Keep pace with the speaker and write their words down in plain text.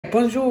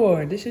like,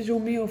 bonjour, this is your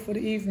meal for the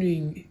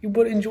evening. You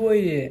would enjoy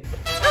it.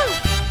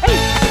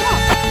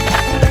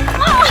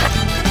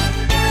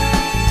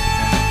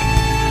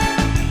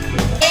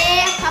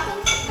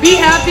 Be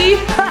happy.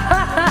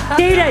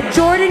 Jada,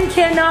 Jordan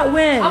cannot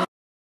win.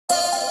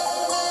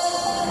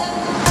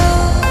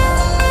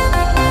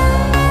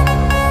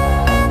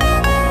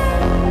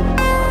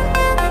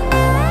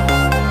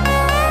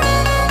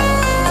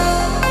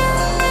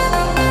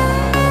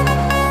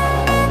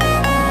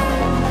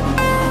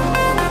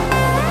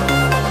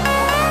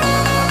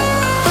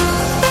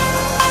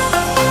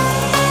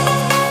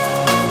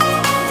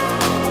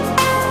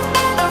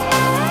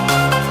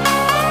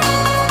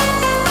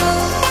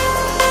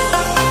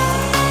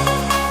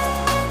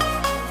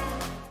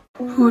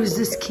 Who is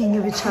this king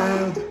of a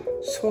child?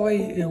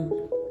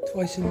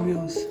 Twice in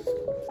meals.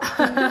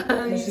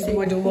 This is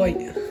my delight.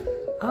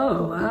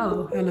 Oh,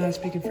 wow. I don't know how to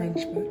speak in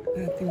French, but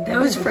I think that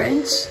was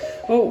French?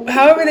 Well,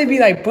 however they be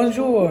like,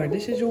 bonjour,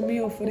 this is your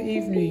meal for the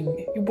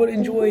evening. You would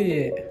enjoy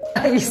it.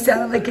 You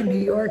sound like a New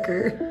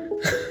Yorker.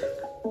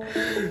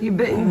 You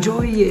better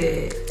enjoy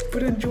it.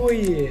 But enjoy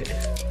it.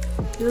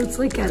 Let's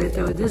look at it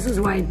though. This is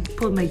why I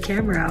pulled my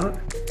camera out.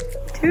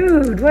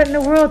 Dude, what in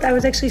the world? I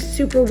was actually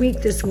super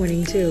weak this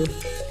morning too.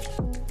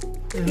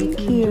 Thank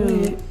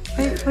you.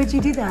 Why'd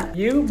you do that?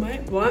 You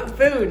might want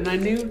food, and I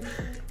knew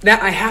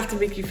that I have to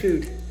make you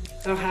food.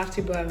 I don't have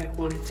to, but I like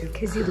wanted to.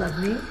 Cause you love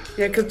me?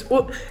 Yeah, cause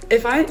well,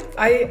 if I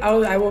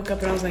woke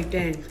up and I was like,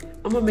 dang,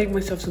 I'm gonna make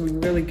myself something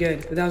really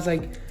good. But I was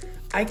like,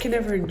 I can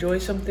never enjoy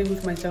something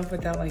with myself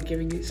without like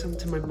giving it some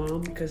to my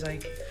mom, because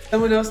like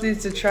someone else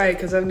needs to try it,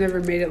 because I've never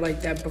made it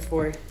like that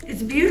before.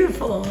 It's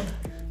beautiful.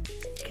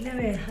 Can I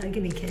have a hug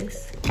and a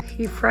kiss?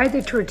 You fried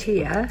the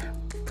tortilla,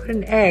 put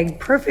an egg,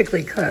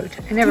 perfectly cooked.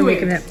 I never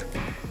make them.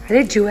 Are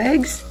they 2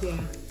 eggs? Yeah.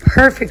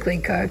 Perfectly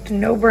cooked,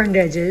 no burned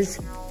edges.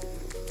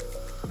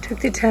 Took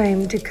the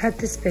time to cut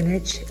the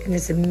spinach and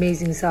this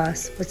amazing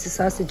sauce. What's the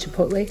sauce? The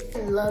chipotle? I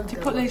love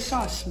chipotle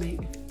sauce, mate.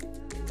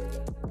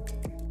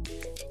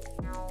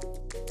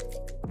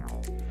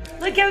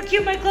 Look how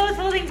cute my clothes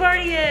folding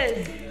party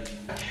is.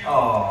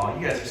 Oh,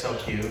 you guys are so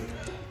cute.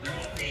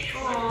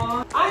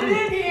 Aww, I'm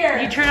in here.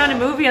 You turn on a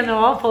movie on the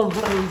wall fold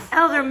clothes.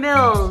 Elder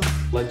Mills.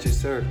 Lunch is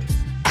served.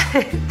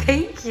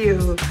 Thank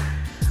you.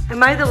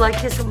 Am I the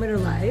luckiest woman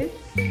alive?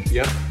 Yep. Do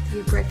you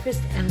have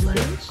breakfast and lunch?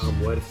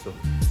 Almuerzo.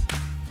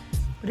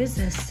 What is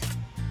this?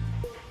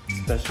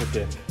 Special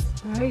dip.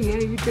 Oh yeah,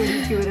 you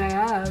didn't see what I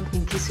have.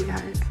 Thank you,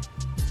 sweetheart.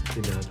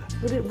 De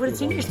nada. What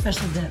is in your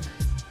special dip?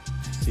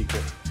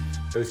 Secret.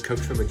 It was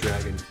cooked from a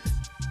dragon.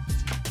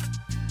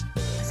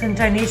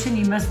 Sunshine Nation,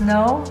 you must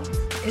know,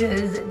 it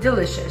is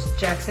delicious,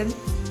 Jackson.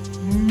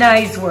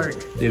 Nice word.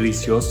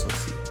 Delicioso,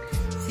 sí.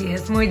 Sí,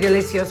 es muy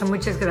delicioso.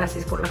 Muchas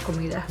gracias por la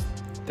comida.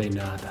 De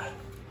nada.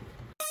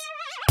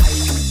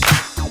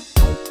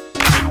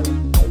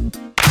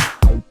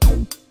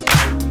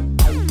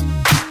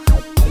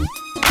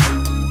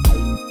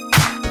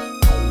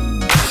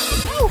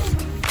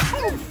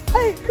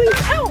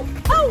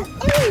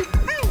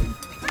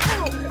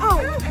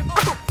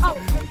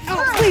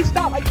 Please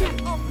stop, I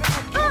can't.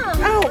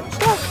 Ow,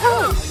 stop,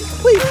 ow.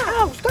 Please,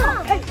 ow,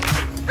 stop. Hey,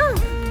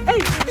 hey,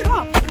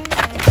 stop.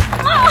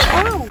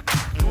 Ow.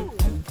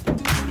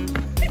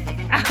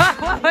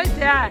 What was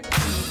that?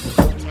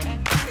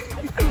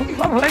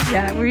 What was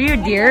that? Were you a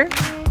deer?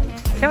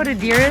 Is that what a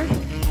deer is?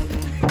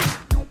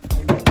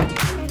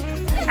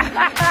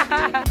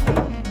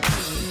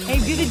 Hey,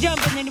 do the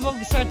jump and then we'll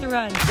start the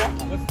run.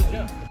 What's the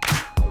jump?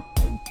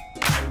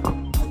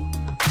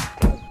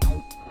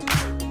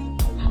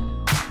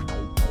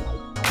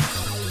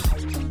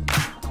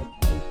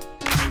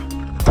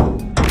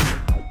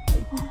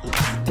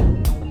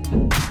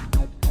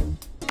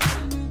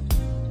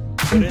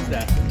 What is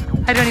that?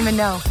 I don't even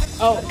know.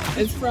 Oh,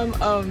 it's from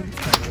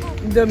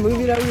the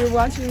movie that we were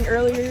watching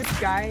earlier. This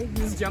guy,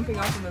 he's jumping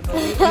off of a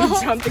building and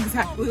he jumped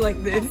exactly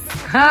like this.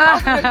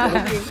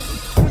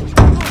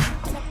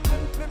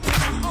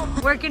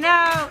 Working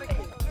out.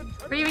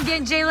 We're even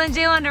getting Jalen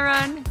to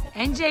run.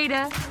 And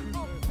Jada.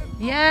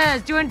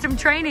 Yes, doing some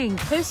training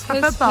for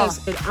football.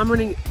 I'm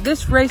running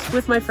this race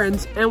with my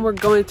friends, and we're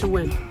going to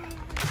win.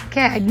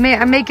 Okay,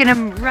 I'm making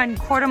them run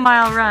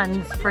quarter-mile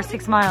runs for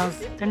 6 miles.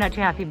 They're not too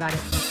happy about it.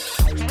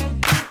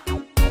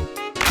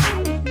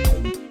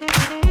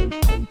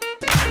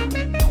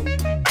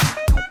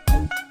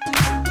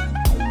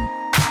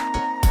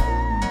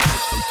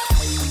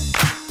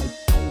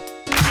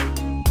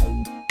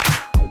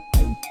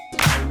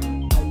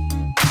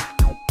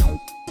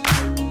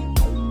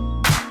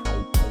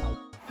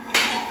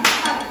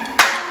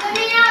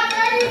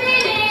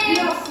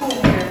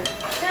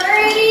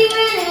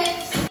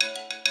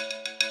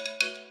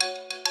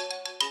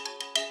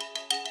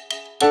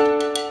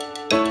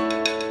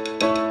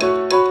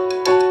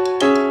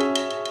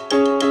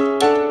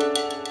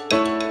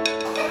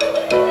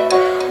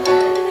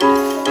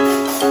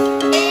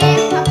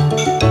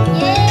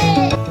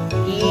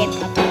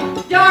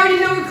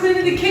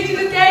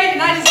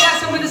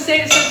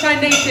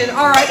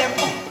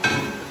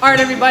 All right,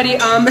 everybody.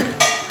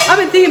 I've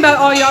been thinking about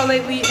all y'all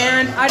lately,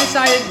 and I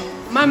decided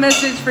my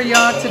message for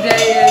y'all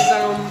today is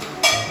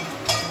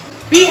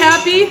be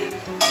happy.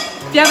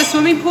 If you have a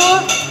swimming pool,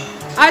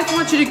 I just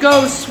want you to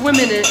go swim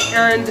in it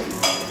and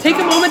take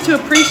a moment to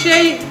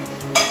appreciate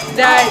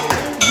that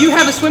you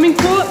have a swimming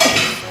pool.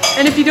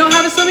 And if you don't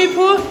have a swimming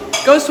pool,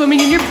 go swimming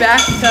in your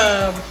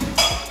bathtub.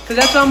 Because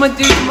that's what I'm going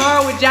to do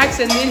tomorrow with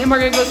Jackson. Me and him are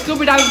going to go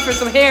scuba diving for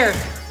some hair.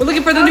 We're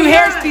looking for the new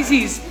hair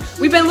species.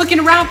 We've been looking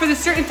around for this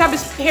certain type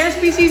of hair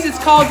species. It's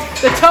called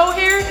the toe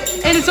hair.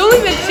 And it's only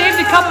been shaved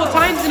a couple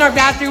times in our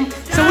bathroom.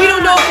 So we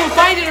don't know if we'll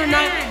find it or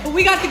not. But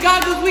we got the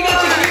goggles, we got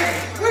the gear.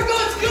 We're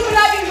going scuba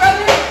diving,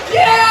 brother.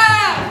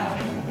 Yeah!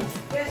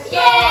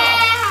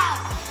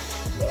 Yeah!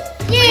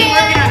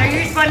 Yeah! Are you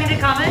responding to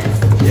comments?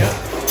 Yeah.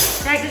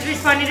 Jackson's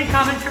responding to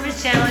comments from his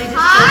channel. He just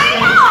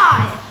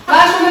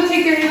Last one to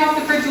take their hand off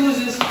the fridge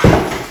loses.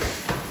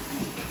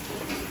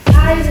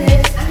 Are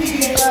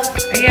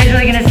you guys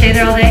really gonna stay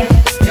there all day?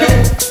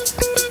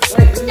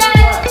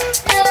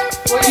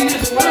 Well, you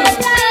just won. And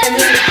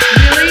then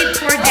Really?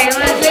 Poor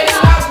Jayla.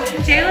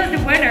 Jayla's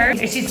the winner.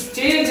 She's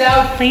Jaden's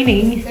out.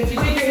 cleaning. If you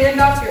take your hand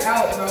off, you're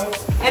out, bro.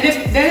 And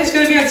then it's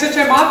gonna be on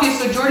Sunshine Mafia,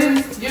 so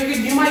Jordan,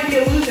 you might be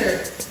a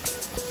loser.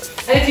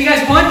 And if you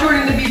guys want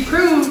Jordan to be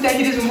proved that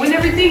he doesn't win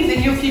everything,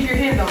 then you'll keep your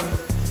hand on him.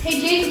 Hey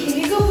Jaden, can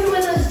you go put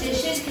away those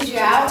dishes because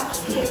you're out?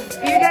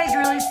 Are you guys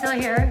really still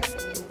here?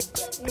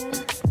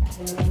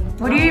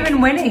 What are you even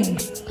winning?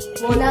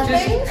 Well,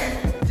 Nothing?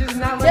 Just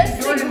not let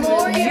Just Jordan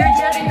ignore win. it. You're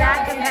just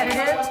that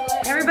competitive?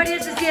 Everybody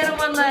has to stand on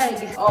one leg.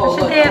 What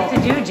should they have to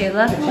do,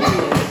 Jayla?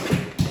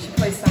 She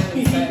plays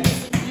Simon Says.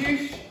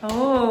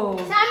 Oh.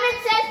 Simon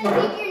says to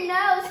pick your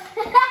nose.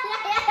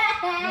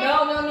 No.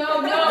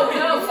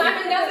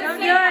 Simon doesn't Don't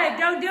do it.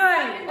 Don't do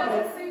it.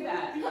 say that.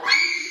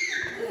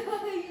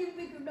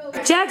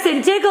 Jackson,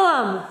 tickle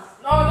him.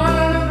 No.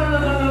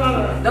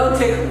 Don't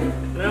take him.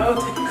 No,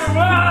 take him. Come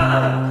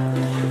on!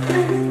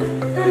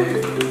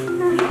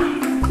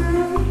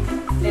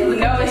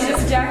 No, it's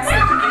just Jackson. I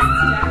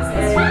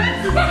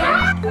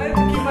have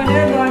to keep my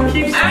hand on.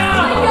 Keep It's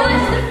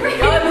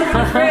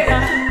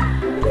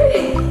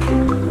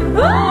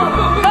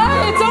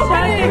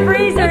Shut the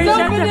freezer.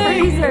 Shut the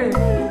freezer.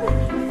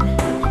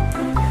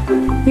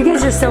 You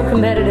guys are so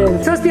competitive.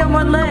 It's supposed to be on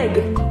one leg.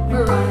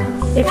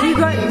 If you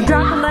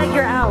drop a leg,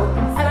 you're out.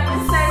 And I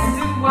just said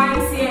do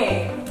YMCA.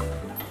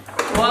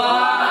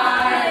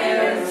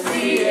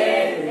 YMCA.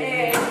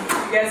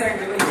 You guys aren't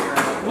doing it.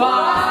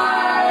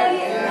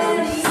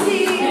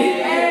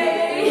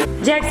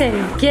 YMCA. Jackson,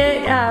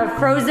 get a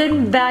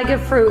frozen bag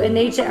of fruit and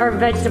or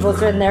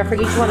vegetables are in there for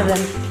each one of them.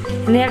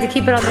 And they have to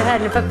keep it on their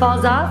head. And if it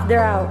falls off,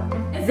 they're out.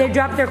 If they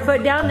drop their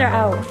foot down, they're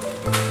out.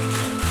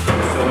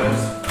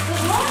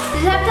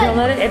 Don't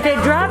let it, if it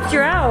drops,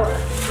 you're out.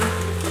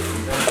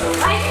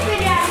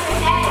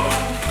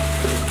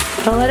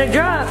 Don't let it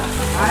drop.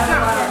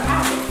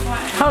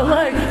 Oh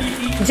look,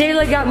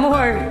 Jayla got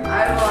more.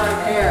 I have a lot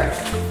of hair.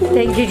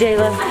 Thank you,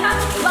 Jayla.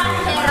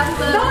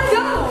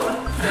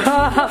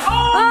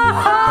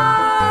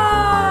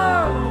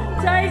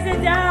 Oh!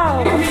 Tyson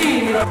down.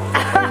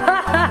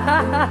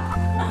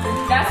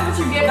 That's what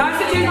you get. Do I have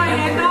to take my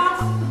hand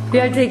off? You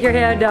have to take your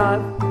hand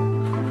off.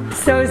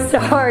 So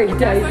sorry,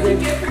 That's what you Tyson.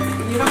 get for,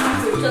 you don't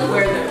have to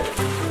wear the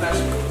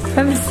vegetables.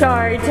 I'm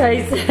sorry,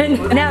 Tyson.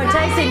 Now,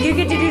 Tyson, you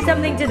get to do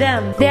something to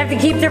them. They have to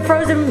keep their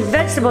frozen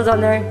vegetables on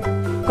there.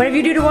 Whatever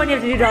you do to one, you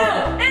have to do to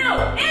all.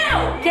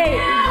 Ew! Okay,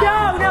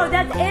 no,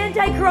 that's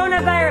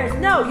anti-coronavirus.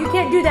 No, you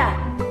can't do that.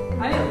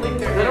 I didn't lick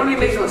their. They don't even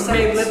make those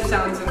lip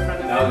sounds in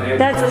front of me.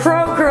 That's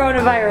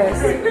pro-coronavirus.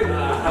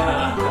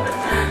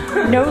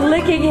 No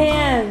licking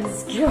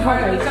hands.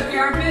 Alright, lift God. up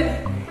your armpit.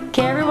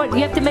 Okay, everyone,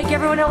 you have to make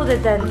everyone hold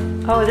it then.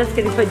 Oh, that's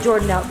gonna put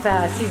Jordan out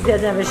fast. He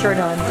doesn't have a shirt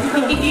on.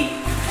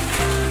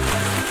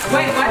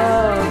 Wait, why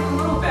is it a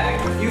little bag?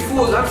 You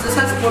fools, I'm just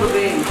has to put a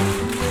vein.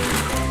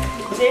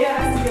 Jada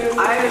has to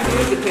go. I haven't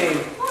used the pain.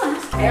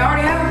 I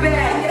already have a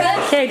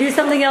bag. Okay, do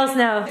something else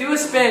now. Do a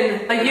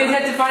spin. Like you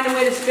have to find a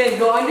way to spin.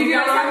 Go under You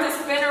your guys arm. have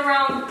to spin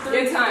around 3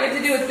 You have times.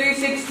 to do a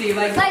 360.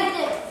 Like Like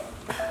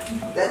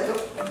this.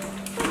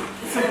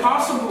 it's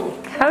impossible.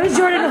 How is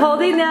Jordan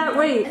holding that?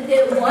 Wait.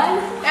 Did one?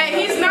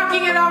 Hey, he's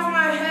knocking it off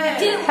my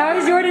head. How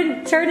is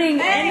Jordan turning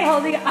and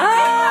holding it?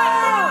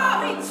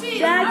 Oh!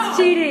 That's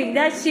cheating.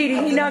 That's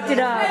cheating. He knocked it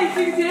off. Hey,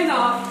 take his hand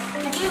off.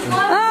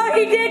 Oh,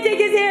 he did take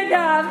his hand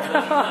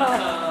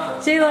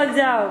off. Jalen's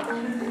out.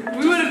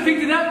 We would have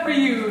picked it up for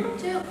you.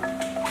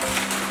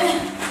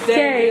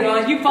 Okay.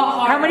 You fought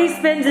hard. How many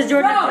spins does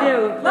Jordan have to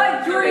No, do?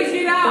 let Jordan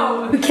get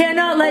out. We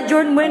cannot let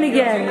Jordan win Do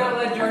again. not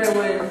let Jordan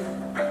win.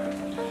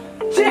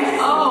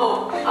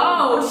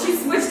 Oh, she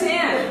switched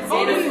hands.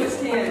 Jada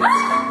switched hands.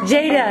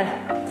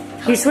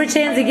 Jada, you switch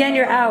hands again,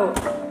 you're out.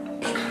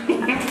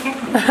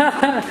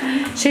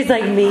 She's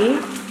like, me?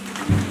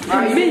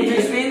 Alright, you do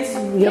 3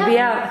 spins? You'll be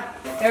out.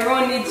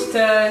 Everyone needs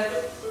to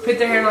put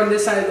their hand on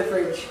this side of the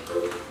fridge.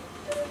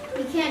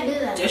 You can't do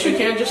that. Yes, you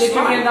can. Just Take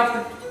your hand slide.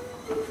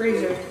 off the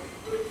freezer.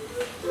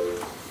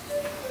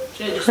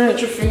 Jay, just put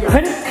your finger.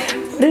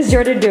 What is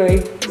Jordan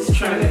doing? Just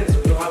try this.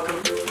 Block him.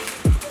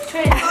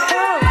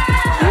 Oh,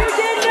 you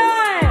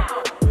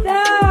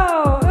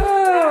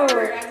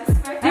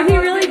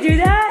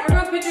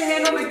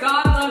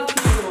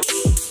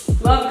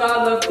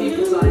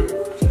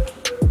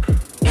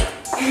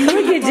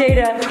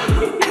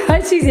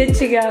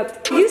fishing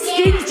up. You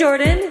stink,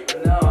 Jordan.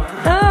 No.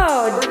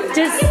 Oh,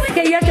 just,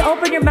 okay, you have to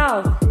open your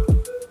mouth.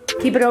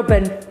 Keep it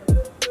open.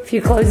 If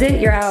you close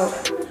it, you're out.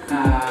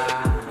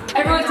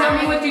 Everyone tell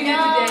me what you did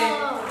today.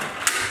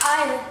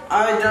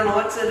 I don't know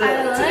what to do.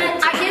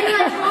 I did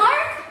my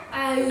homework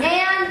and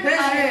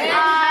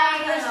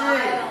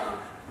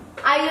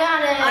I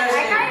got a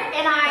record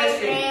and I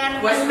ran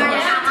a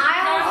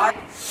mile.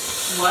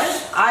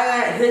 What? I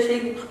went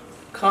fishing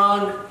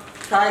Kong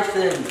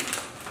Tyson.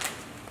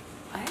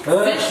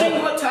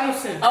 Fishing with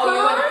Tyson. Oh,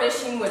 you went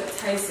fishing with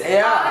Tyson.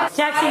 Yeah.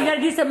 Jackson, you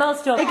gotta do something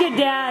else, Joel. Look at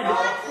Dad.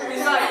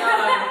 He's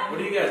like,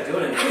 What are you guys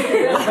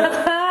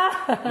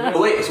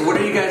doing? Wait, so what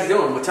are you guys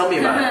doing? Well, tell me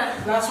about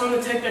it. Last one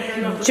to take their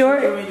hand off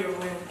Jordan.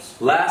 wins.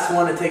 Last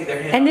one to take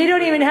their hand. And they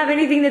don't even have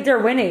anything that they're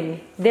winning.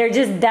 They're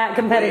just that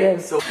competitive.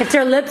 Wait, so- If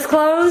their lips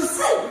close,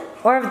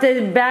 or if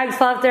the bags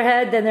fall off their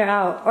head, then they're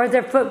out. Or if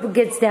their foot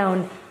gets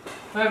down.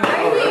 Oh,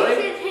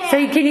 really? So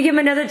can you give them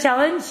another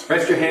challenge?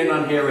 Rest your hand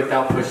on here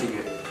without pushing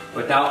it.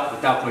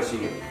 Without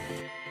pushing it.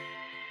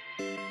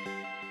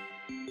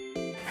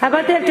 How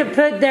about they have to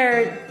put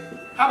their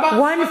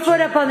one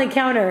foot up on the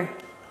counter?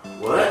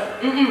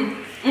 What? no.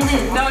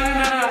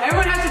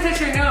 Everyone has to touch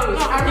their nose.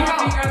 Keep a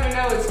finger on their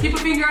nose. Keep a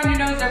finger on your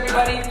nose,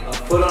 everybody. A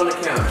foot on the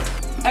counter.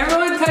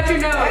 Everyone touch your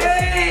nose.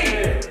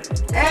 Hey!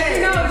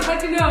 Hey!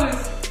 Touch your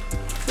nose.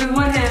 With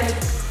one hand.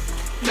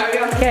 No, you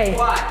have to Okay.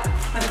 squat.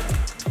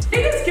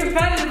 It is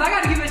competitive. I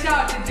gotta give a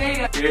shout out to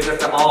Jada. You guys have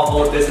to all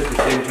hold this at the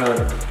same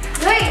time.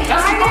 Wait, am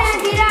I gonna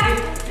do that?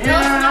 No,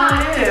 it's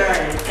not.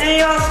 Hey,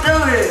 y'all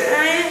stupid.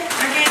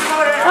 I can't do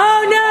that.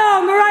 Oh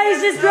no,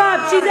 Mariah's just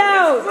dropped. She's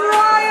out.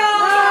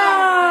 Oh.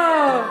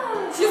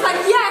 She's like,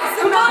 yes,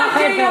 come on,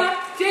 Jada.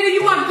 Jada,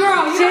 you want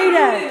girl. You Jada,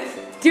 gotta do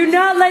this. do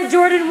not let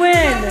Jordan win.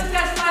 Get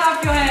that spot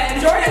off your head.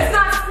 Jordan's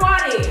not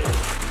squatting.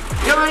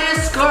 You're in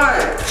a squad.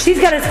 She's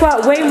got to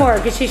squat way more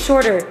because she's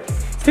shorter.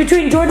 It's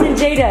between Jordan and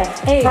Jada.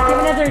 Hey, give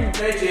another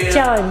Jada.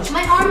 challenge.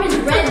 My arm is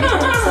red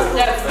because I'm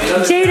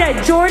so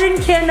Jada, Jordan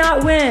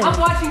cannot win. I'm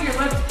watching your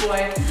lips,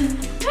 boy.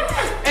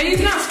 And he's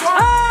not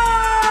squatting. Oh!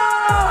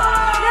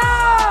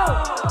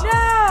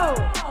 No!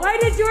 Why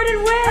did Jordan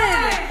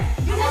win?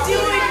 You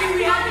think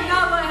we had to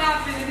not let it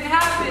happen, and it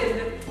happened.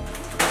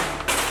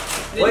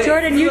 Wait,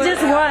 Jordan, you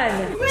just won.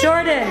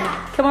 Jordan,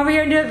 come over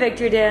here and do a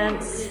victory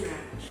dance.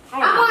 I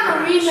want a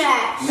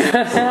rematch.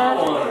 I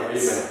want a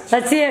rematch.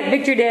 Let's see it,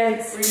 victory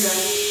dance.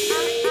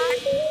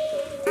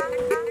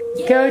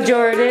 Go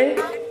Jordan,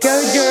 go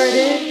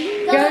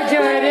Jordan, go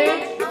Jordan,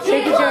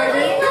 shake it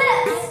Jordan.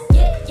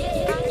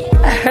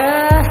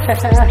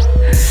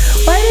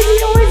 Why did he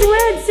always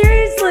win?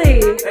 Seriously.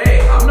 Hey,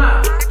 I'm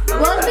not.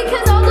 Well, it's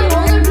because all the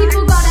older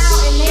people got out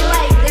and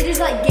they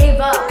just gave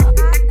up.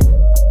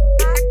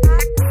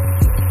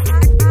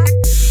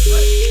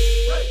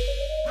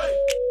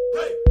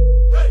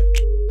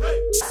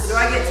 Do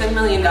I get $10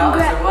 million or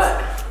what?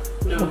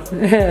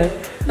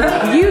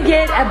 You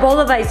get a bowl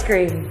of ice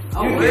cream.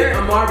 You get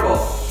a marble.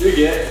 You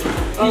get.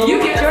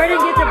 Jordan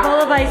gets a bowl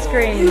of ice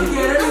cream.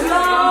 Get a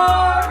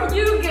star!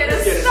 You get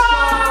a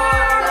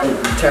star!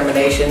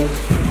 Determination.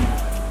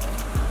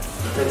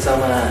 Took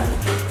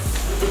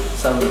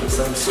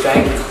some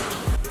strength.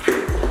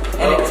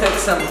 And it took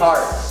some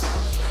heart.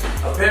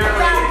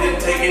 Apparently, it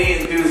didn't take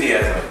any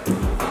enthusiasm.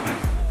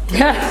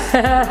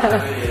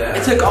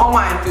 It took all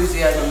my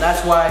enthusiasm.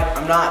 That's why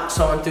I'm not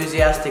so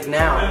enthusiastic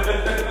now.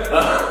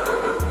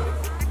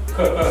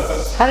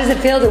 How does it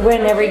feel to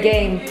win every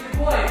game?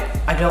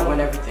 I don't win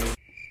everything.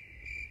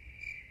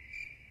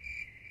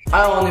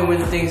 I only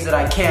win things that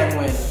I can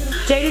win.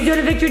 Jada's doing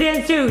a victory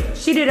dance too.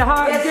 She did a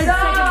hard, good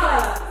second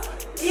place.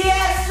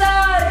 Yes,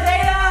 sir,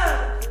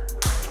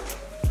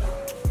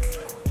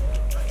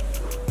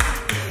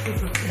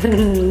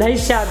 Jada!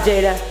 Nice job,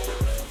 Jada.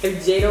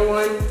 If Jada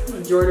won,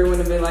 Jordan would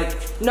have been like,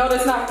 no,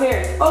 that's not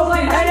fair. Oh,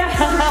 like,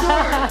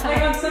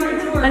 like on summer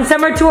tour. On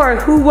summer tour,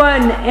 who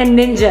won and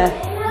Ninja?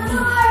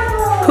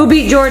 Who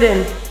beat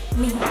Jordan?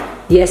 Me.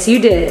 Yes, you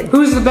did.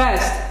 Who's the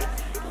best?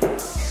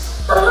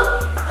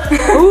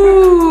 Ooh.